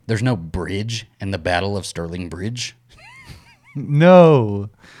 There's no bridge in the Battle of Stirling Bridge. No.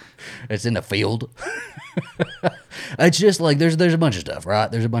 It's in a field. It's just like there's a bunch of stuff, right?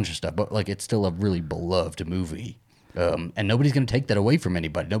 There's a bunch of stuff, but like it's still a really beloved movie. And nobody's going to take that away from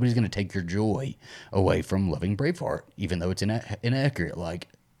anybody. Nobody's going to take your joy away from loving Braveheart, even though it's inaccurate. Like,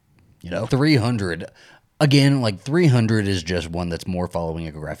 you know, 300. Again, like 300 is just one that's more following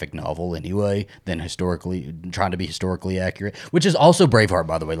a graphic novel anyway than trying to be historically accurate, which is also Braveheart,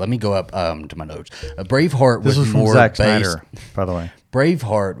 by the way. Let me go up to my notes. Braveheart This was was from more Zack based. Snyder, by the way.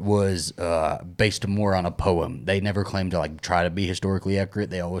 Braveheart was based more on a poem. They never claimed to like try to be historically accurate.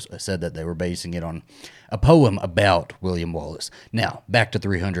 They always said that they were basing it on a poem about William Wallace. Now, back to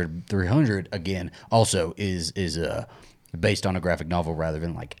 300. 300 again also is based on a graphic novel rather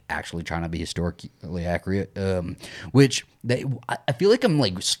than like actually trying to be historically accurate. Which I feel like I'm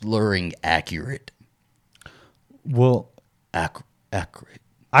like slurring accurate. Well, Accurate. accurate.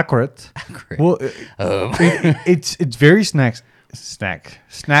 Accurate. Well, it's very snack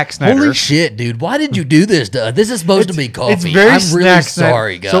Snyder. Holy shit, dude! Why did you do this to us? This is supposed to be coffee. it's very I'm really Snyder.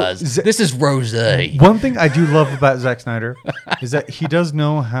 sorry, So, guys. This is rosé. One thing I do love about Zack Snyder is that he does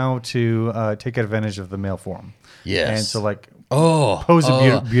know how to take advantage of the male form. Yes. And so like Pose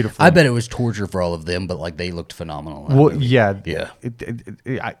it beautifully. I bet it was torture for all of them, but like they looked phenomenal. in that Well, movie. yeah, Yeah.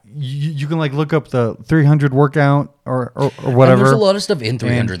 You can like look up the 300 workout or And whatever. there's a lot of stuff in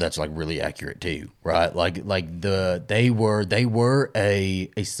 300 that's like really accurate too, right? Like they were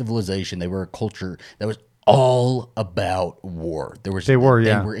a civilization, they were a culture that was all about war. They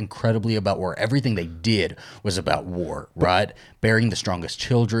were incredibly about war. Everything they did was about war, right? Bearing the strongest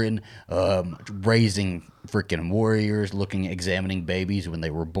children, raising freaking warriors, examining babies when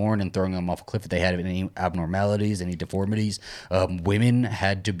they were born and throwing them off a cliff if they had any abnormalities, any deformities. Women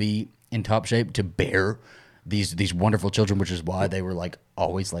had to be in top shape to bear these wonderful children, which is why they were like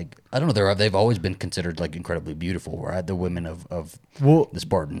always like, I don't know, they've always been considered like incredibly beautiful, right? The women of the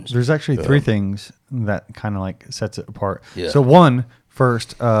Spartans. There's actually three things that kind of like sets it apart. Yeah. So one,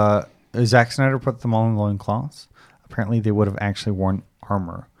 first, Zack Snyder put them all in loincloths. Apparently they would have actually worn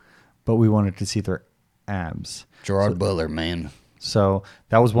armor, but we wanted to see their abs. Gerard Butler, man. So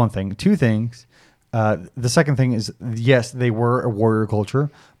that was one thing. Two things. The second thing is, yes, they were a warrior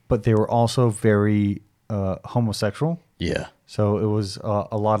culture, but they were also very homosexual. Yeah. So it was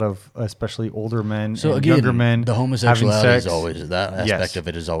a lot of, especially older men So and again, younger men. the having homosexuality sex. is always, that aspect Yes. of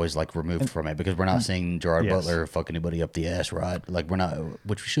it is always like removed from it because we're not seeing Gerard Yes. Butler fuck anybody up the ass, right? Like we're not,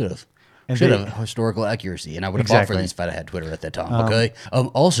 which we should have. And Should they- have historical accuracy, and I would have fought for Exactly. these if I had Twitter at that time. Okay.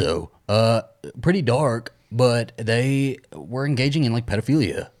 Also, pretty dark, but they were engaging in like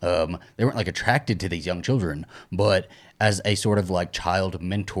pedophilia. They weren't like attracted to these young children, but as a sort of like child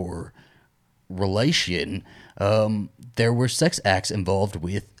mentor relation, there were sex acts involved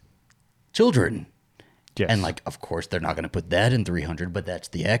with children. Yes. And like, of course, they're not going to put that in 300, but that's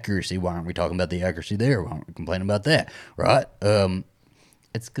the accuracy. Why aren't we talking about the accuracy there? Why aren't we complaining about that? Right?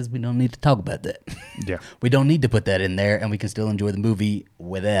 It's because we don't need to talk about that. Yeah. We don't need to put that in there, and we can still enjoy the movie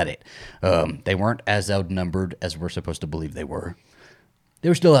without it. They weren't as outnumbered as we're supposed to believe they were. They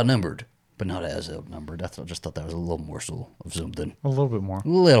were still outnumbered, but not as outnumbered. Just thought that was a little morsel of something. A little bit more. A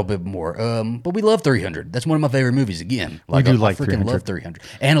little bit more. But we love 300. That's one of my favorite movies again. We do like I freaking 300. love 300.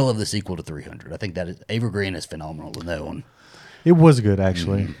 And I love the sequel to 300. I think that is Ava Green is phenomenal in that one. It was good,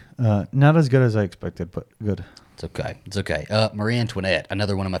 actually. Not as good as I expected, but good. It's okay. It's okay. Marie Antoinette,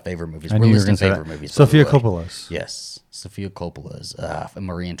 another one of my favorite movies. I We're knew you were listing gonna say favorite that. movies. by the Sophia way. Coppola's. Yes, Sophia Coppola's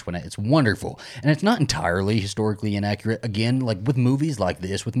Marie Antoinette. It's wonderful, and it's not entirely historically inaccurate. Again, like with movies like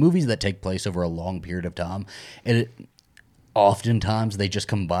this, with movies that take place over a long period of time, oftentimes they just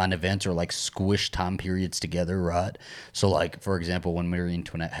combine events or like squish time periods together, right? So, like for example, when Marie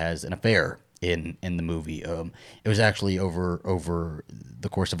Antoinette has an affair in the movie, it was actually over the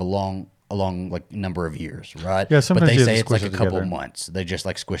course of a long like number of years, right? Yeah, but sometimes they you have say to it's like squish a it couple together. months. They just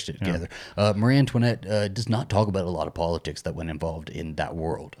like squished it together. Marie Antoinette does not talk about a lot of politics that went involved in that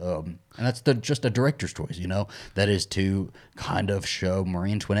world, and that's just a director's choice, you know. That is to kind of show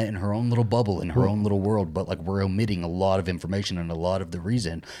Marie Antoinette in her own little bubble, in her own little world. But like we're omitting a lot of information and a lot of the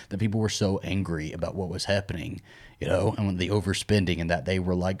reason that people were so angry about what was happening, you know, and the overspending and that they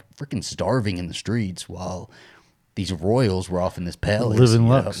were like freaking starving in the streets while these royals were off in this palace, Living you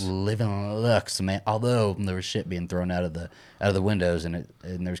know, lux. living on lux, man. Although there was shit being thrown out of the windows, and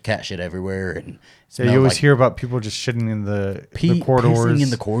there's cat shit everywhere, and Yeah, you always hear about people just shitting in the corridors. pissing in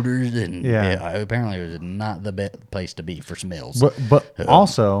the corridors, and Yeah. apparently it was not the best place to be for smells. But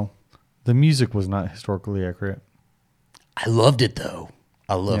also, the music was not historically accurate. I loved it though.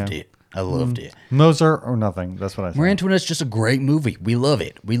 I loved Yeah. it. I loved it. Mozart or nothing. That's what I Marie said. Antoinette's just a great movie. We love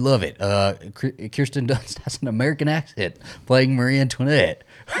it. We love it. Kirsten Dunst has an American accent playing Marie Antoinette.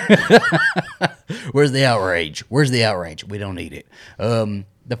 Where's the outrage? Where's the outrage? We don't need it.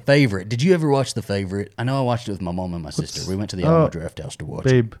 The Favorite. Did you ever watch The Favorite? I know I watched it with my mom and my sister. We went to the Alamo Draft House to watch it.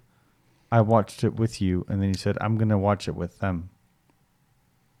 Babe, I watched it with you, and then you said, I'm going to watch it with them.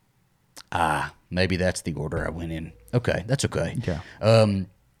 Maybe that's the order I went in. Okay, that's okay. Yeah.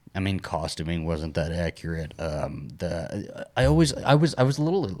 I mean, costuming wasn't that accurate. I was a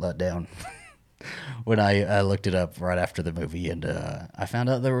little let down when I looked it up right after the movie, and I found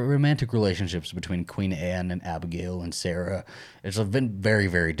out there were romantic relationships between Queen Anne and Abigail and Sarah. It's been very,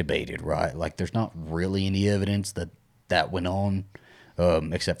 very debated, right? Like, there's not really any evidence that went on,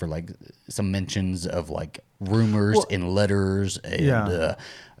 except for like some mentions of like rumors in letters, and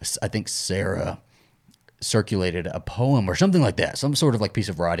I think Sarah circulated a poem or something like that, some sort of like piece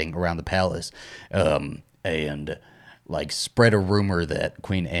of writing around the palace, and like spread a rumor that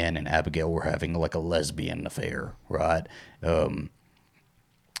Queen Anne and Abigail were having like a lesbian affair, right?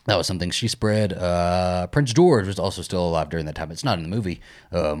 That was something she spread. Prince George was also still alive during that time. It's not in the movie.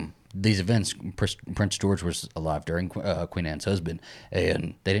 These events, Prince George was alive during Queen Anne's husband,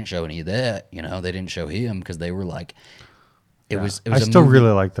 and they didn't show any of that. You know, they didn't show him because they were like, it was I a still movie.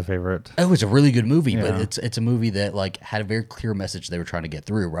 really like The Favorite. It was a really good movie, but Yeah. it's a movie that like had a very clear message they were trying to get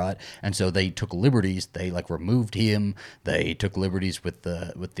through, right? And so they took liberties. They like removed him. They took liberties with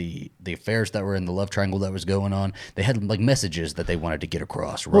the affairs that were in the love triangle that was going on. They had like messages that they wanted to get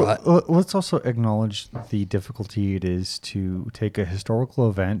across, right? Well, let's also acknowledge the difficulty it is to take a historical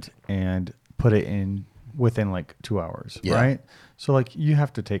event and put it in within like 2 hours, Yeah. right? So like you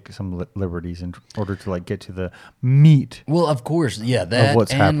have to take some liberties in order to like get to the meat. Well, of course, yeah, that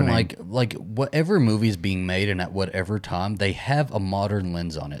what's and happening. like whatever movie is being made and at whatever time, they have a modern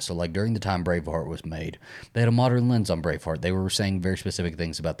lens on it. So like during the time Braveheart was made, they had a modern lens on Braveheart. They were saying very specific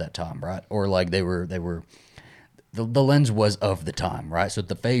things about that time, right? Or like they were the lens was of the time, right? So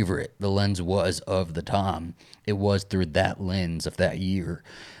The Favorite, the lens was of the time. It was through that lens of that year.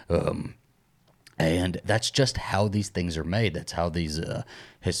 And that's just how these things are made. That's how these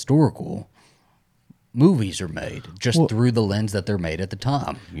historical movies are made, just through the lens that they're made at the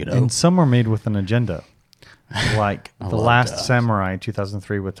time, you know? And some are made with an agenda. Like The love Last those. Samurai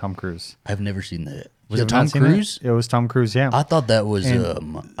 2003 with Tom Cruise. I've never seen that. Was You it have not Tom seen Cruise? It was Tom Cruise, yeah. I thought that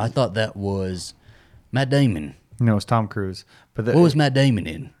was Matt Damon. No, it was Tom Cruise. But What was Matt Damon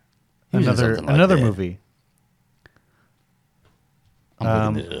in? He was in something like another that. movie.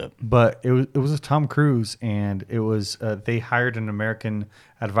 I'm looking it up. But it was with Tom Cruise, and it was they hired an American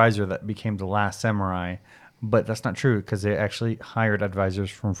advisor that became the Last Samurai, but that's not true because they actually hired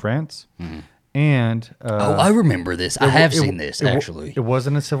advisors from France. And I remember this. I have seen this, actually. It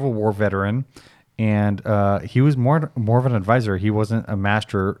wasn't a Civil War veteran, and he was more of an advisor. He wasn't a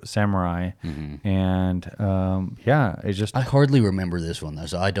master samurai, and yeah, it just I hardly remember this one, though,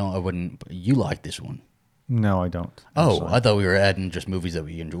 so I wouldn't. You like this one. No, I don't. Oh, actually. I thought we were adding just movies that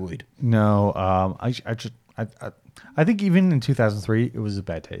we enjoyed. No, I think even in 2003 it was a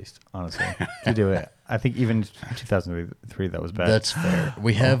bad taste, honestly, to do it. I think even in 2003 that was bad. That's fair.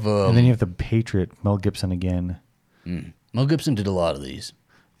 We have and then you have The Patriot, Mel Gibson again. Mel Gibson did a lot of these.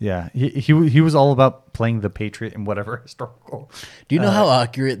 Yeah, he was all about playing the Patriot in whatever historical Do you know how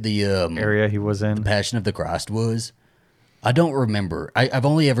accurate the area he was in. Passion of the Christ was? I don't remember. I've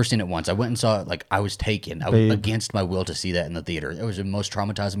only ever seen it once. I went and saw it. Like I was taken. I was Babe. against my will to see that in the theater. It was the most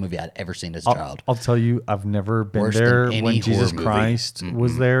traumatizing movie I'd ever seen as a child. I'll tell you, I've never been Worse than there any when Jesus horror movie. Christ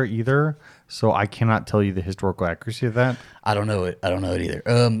was there either, so I cannot tell you the historical accuracy of that. I don't know it. I don't know it either.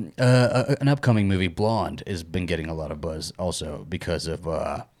 An upcoming movie, Blonde, has been getting a lot of buzz also because of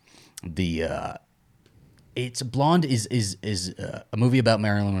it's Blonde is a movie about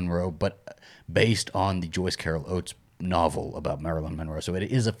Marilyn Monroe, but based on the Joyce Carol Oates novel about Marilyn Monroe. So it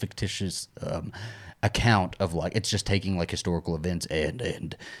is a fictitious account of like it's just taking like historical events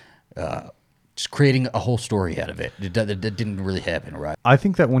and just creating a whole story out of it. That didn't really happen, right? I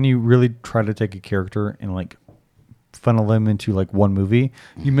think that when you really try to take a character and like funnel them into like one movie,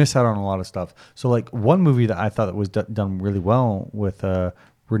 you miss out on a lot of stuff. So like one movie that I thought that was done really well with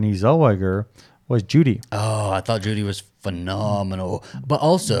Renee Zellweger was Judy. Oh, I thought Judy was phenomenal, but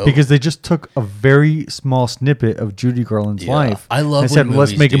also Because they just took a very small snippet of Judy Garland's life. I love and when said,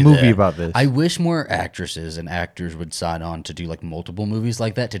 let's movies make a do movie that. about this. I wish more actresses and actors would sign on to do like multiple movies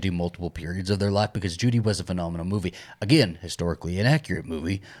like that, to do multiple periods of their life, because Judy was a phenomenal movie. Again, historically inaccurate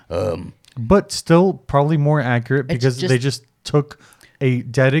movie. But still probably more accurate because just- they just took a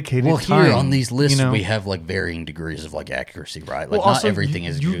dedicated Well, time. here on these lists, you know? we have like varying degrees of like accuracy, right? Like Well, not also, everything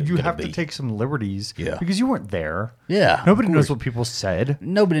is you gonna have be. to take some liberties Yeah. because you weren't there. Yeah, Nobody of knows course. what people said.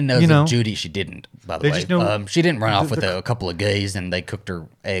 Nobody knows You that know? Judy. She didn't, by the They way. just know- She didn't run off with a couple of gays and they cooked her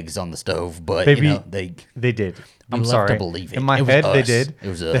eggs on the stove. But Baby, you know, they did. We I'm love sorry. to believe it. In my It was head, they us. did. It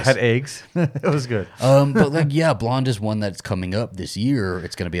was They us. had eggs. It was good. But like, yeah, Blonde is one that's coming up this year.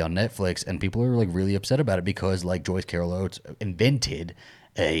 It's going to be on Netflix, and people are like really upset about it because like Joyce Carol Oates invented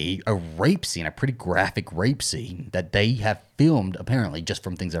a rape scene, a pretty graphic rape scene that they have filmed, apparently, just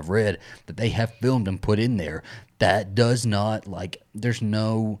from things I've read, that they have filmed and put in there that does not like. There's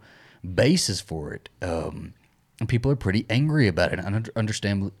no basis for it. And people are pretty angry about it, and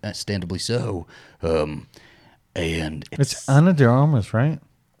understandably so. And It's Ana de Armas, right?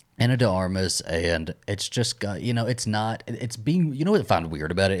 Ana de Armas, and it's just got, you know, it's not, it's being, you know what I found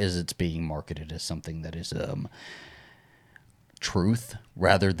weird about it is it's being marketed as something that is truth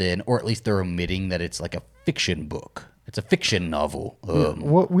rather than, or at least they're omitting that it's like a fiction book. It's a fiction novel.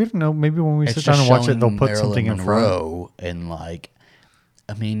 Well, we don't know. Maybe when we It's sit down just and watch it, showing they'll put Marilyn something in front. Monroe and like,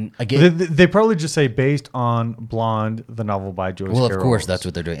 I mean, again, They probably just say based on Blonde, the novel by Joyce well, of Carol course, Oates. that's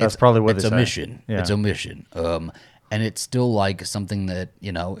what they're doing. That's probably what it's they a say. mission. Yeah. It's a mission. And it's still like something that,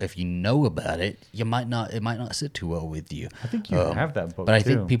 you know, if you know about it, it might not sit too well with you. I think you have that book, but I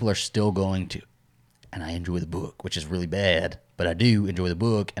too. think people are still going to, and I enjoy the book, which is really bad, but I do enjoy the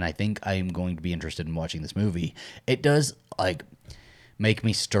book, and I think I am going to be interested in watching this movie. It does like make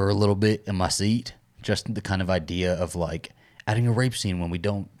me stir a little bit in my seat, just the kind of idea of like adding a rape scene when we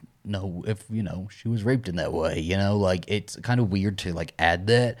don't know if, you know, she was raped in that way, you know, like it's kind of weird to like add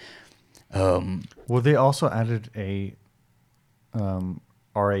that. Well, they also added a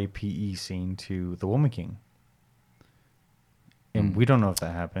RAPE scene to The Woman King. And we don't know if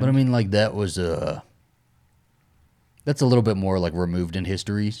that happened. But I mean, like that was that's a little bit more like removed in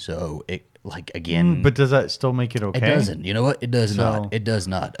history. So it like again, But does that still make it okay? it doesn't. You know what? It does So- not. It does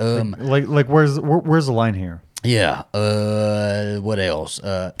not. Like where's the line here? Yeah. What else?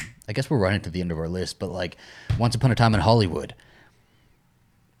 I guess we're running to the end of our list, but like Once Upon a Time in Hollywood.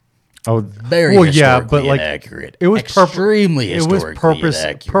 Oh, Very well, yeah, historically but like inaccurate. it was extremely it was historically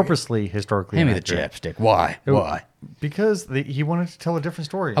inaccurate. purposely historically Hand me the inaccurate. chapstick. Why? Why? Because he wanted to tell a different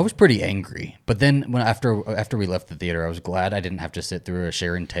story. I was pretty angry, but then when after we left the theater, I was glad I didn't have to sit through a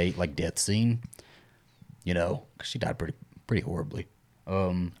Sharon Tate like death scene. You know, because she died pretty horribly.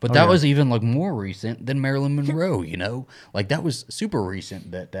 But that was even like more recent than Marilyn Monroe. You know, like that was super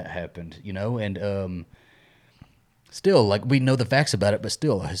recent that happened. You know, and still like we know the facts about it, but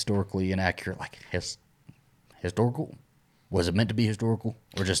still historically inaccurate. Like historical. Was it meant to be historical,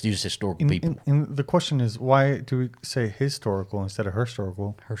 or just use historical people? And the question is, why do we say historical instead of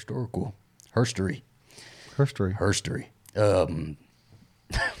historical? Historical. Herstory. Herstory. Herstory.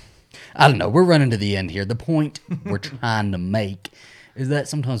 I don't know. We're running to the end here. The point we're trying to make is that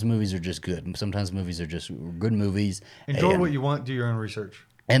sometimes movies are just good. Sometimes movies are just good movies. Enjoy and what you want. Do your own research.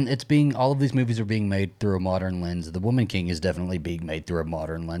 And all of these movies are being made through a modern lens. The Woman King is definitely being made through a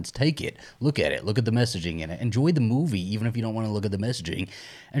modern lens. Take it, look at it, look at the messaging in it, enjoy the movie, even if you don't want to look at the messaging,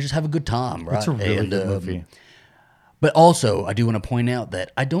 and just have a good time, right? It's a really good movie. But also, I do want to point out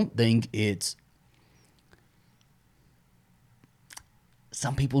that I don't think it's.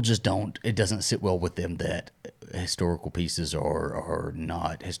 Some people just don't. It doesn't sit well with them that historical pieces are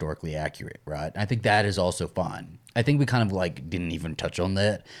not historically accurate, right? I think that is also fine. I think we kind of like didn't even touch on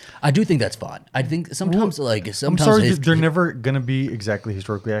that. I do think that's fine. I think sometimes I'm sorry, they're never going to be exactly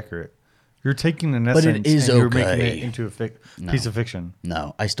historically accurate. You're taking an essence it is and you're okay. making it into a piece of fiction.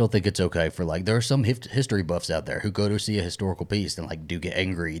 No, I still think it's okay for like there are some history buffs out there who go to see a historical piece and like do get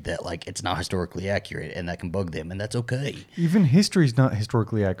angry that like it's not historically accurate and that can bug them, and that's okay. Even history is not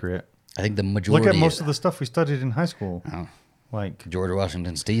historically accurate. I think the majority. Look at most of the stuff we studied in high school. Like George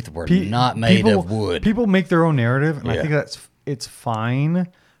Washington's teeth were not made of wood. People make their own narrative, and I Yeah. think it's fine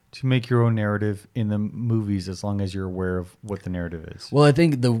to make your own narrative in the movies as long as you're aware of what the narrative is. Well, I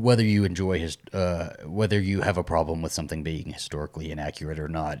think whether you enjoy whether you have a problem with something being historically inaccurate or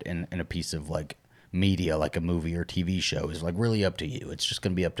not in a piece of like media, like a movie or TV show, is like really up to you. It's just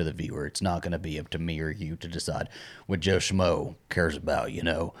going to be up to the viewer. It's not going to be up to me or you to decide what Joe Schmo cares about.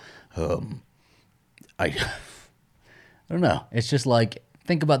 I don't know. It's just like,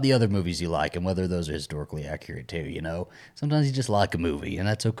 think about the other movies you like and whether those are historically accurate too, Sometimes you just like a movie, and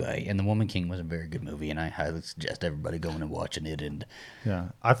that's okay. And The Woman King was a very good movie, and I highly suggest everybody going and watching it. And Yeah.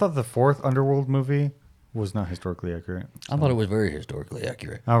 I thought the fourth Underworld movie was not historically accurate. I thought it was very historically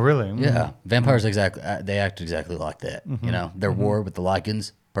accurate. Oh, really? Mm. Yeah. Vampires they act exactly like that. Their war with the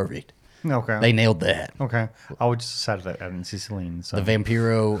Lycans, perfect. Okay. They nailed that. Okay. I was just sad that I didn't see Celine. So. The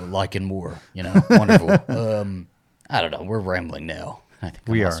Vampiro Lycan War, wonderful. I don't know. We're rambling now. I think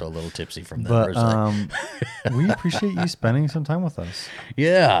We I'm are. also a little tipsy from that. But we appreciate you spending some time with us.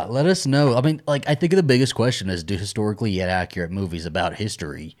 Yeah, let us know. I mean, like, I think the biggest question is, do historically yet accurate movies about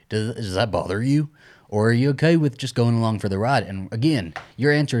history, does that bother you? Or are you okay with just going along for the ride? And again,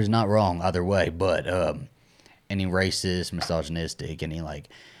 your answer is not wrong either way, but any racist, misogynistic, any like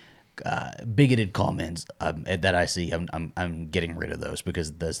bigoted comments that I see, I'm getting rid of those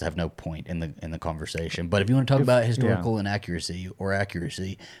because those have no point in the conversation. But if you want to talk about historical inaccuracy or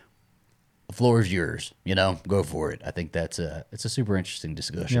accuracy, the floor is yours. Go for it. I think it's a super interesting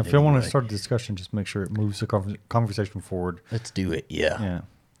discussion. Yeah, if you want to start a discussion, just make sure it moves the conversation forward. Let's do it. Yeah. Yeah.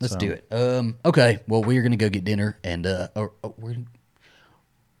 Let's do it. Okay. Well, we're gonna go get dinner, and we're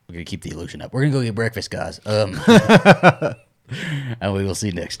gonna keep the illusion up. We're gonna go get breakfast, guys. And we will see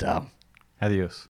you next time. Adios.